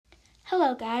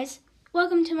Hello guys,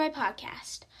 welcome to my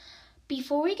podcast.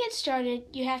 Before we get started,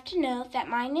 you have to know that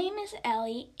my name is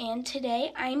Ellie, and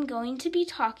today I am going to be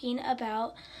talking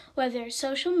about whether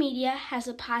social media has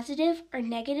a positive or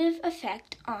negative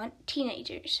effect on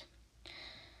teenagers.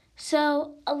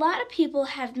 So, a lot of people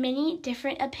have many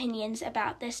different opinions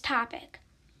about this topic.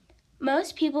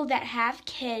 Most people that have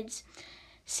kids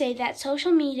say that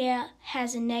social media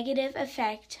has a negative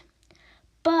effect,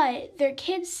 but their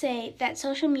kids say that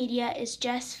social media is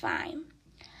just fine.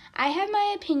 I have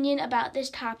my opinion about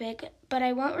this topic, but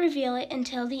I won't reveal it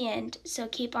until the end, so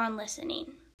keep on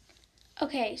listening.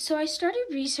 Okay, so I started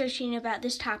researching about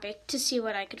this topic to see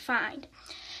what I could find,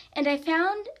 and I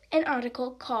found an article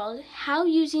called How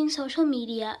Using Social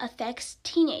Media Affects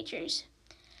Teenagers.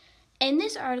 In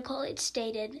this article, it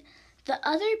stated, the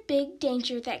other big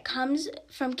danger that comes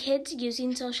from kids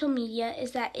using social media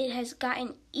is that it has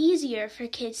gotten easier for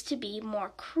kids to be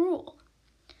more cruel.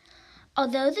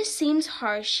 Although this seems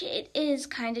harsh, it is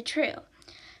kind of true.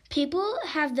 People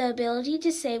have the ability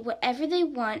to say whatever they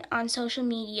want on social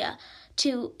media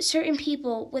to certain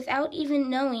people without even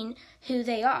knowing who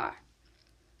they are.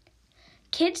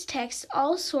 Kids text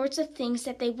all sorts of things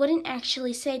that they wouldn't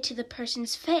actually say to the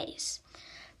person's face.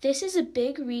 This is a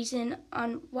big reason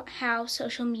on how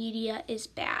social media is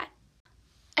bad.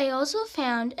 I also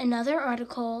found another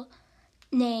article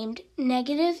named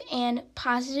Negative and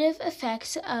Positive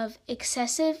Effects of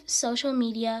Excessive Social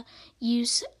Media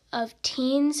Use of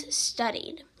Teens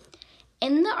Studied.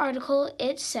 In the article,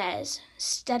 it says,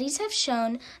 studies have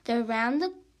shown the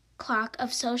around-the-clock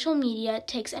of social media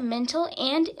takes a mental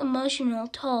and emotional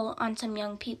toll on some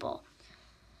young people.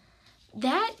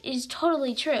 That is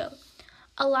totally true.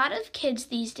 A lot of kids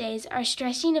these days are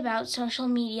stressing about social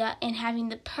media and having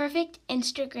the perfect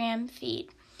Instagram feed,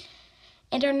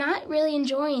 and are not really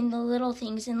enjoying the little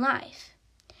things in life.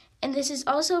 And this has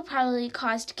also probably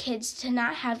caused kids to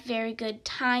not have very good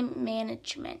time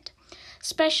management,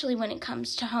 especially when it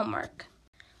comes to homework.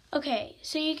 Okay,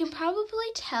 so you can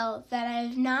probably tell that I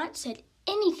have not said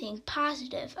anything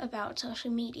positive about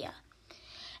social media.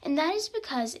 And that is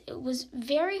because it was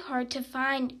very hard to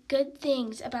find good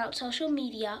things about social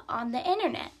media on the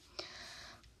internet.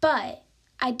 But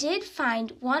I did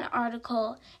find one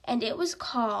article, and it was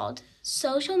called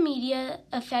Social Media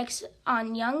Effects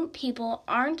on Young People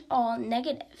Aren't All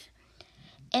Negative.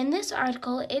 In this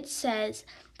article, it says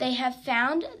they have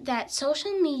found that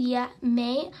social media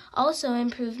may also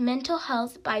improve mental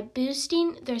health by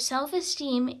boosting their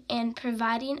self-esteem and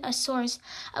providing a source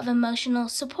of emotional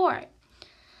support.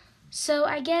 So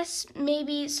I guess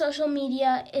maybe social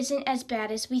media isn't as bad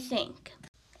as we think.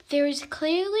 There is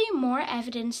clearly more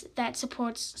evidence that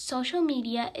supports social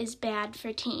media is bad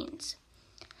for teens.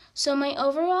 So my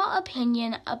overall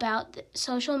opinion about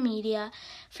social media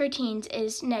for teens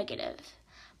is negative.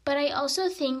 But I also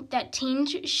think that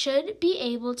teens should be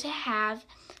able to have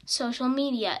social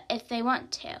media if they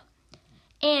want to.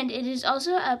 And it is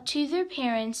also up to their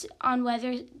parents on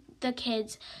whether the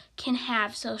kids can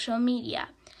have social media.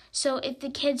 So if the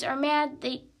kids are mad,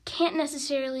 they can't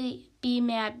necessarily be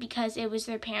mad because it was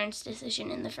their parents'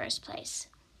 decision in the first place.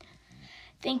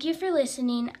 Thank you for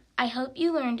listening. I hope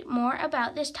you learned more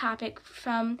about this topic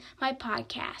from my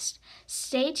podcast.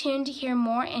 Stay tuned to hear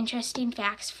more interesting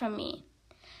facts from me.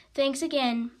 Thanks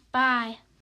again. Bye.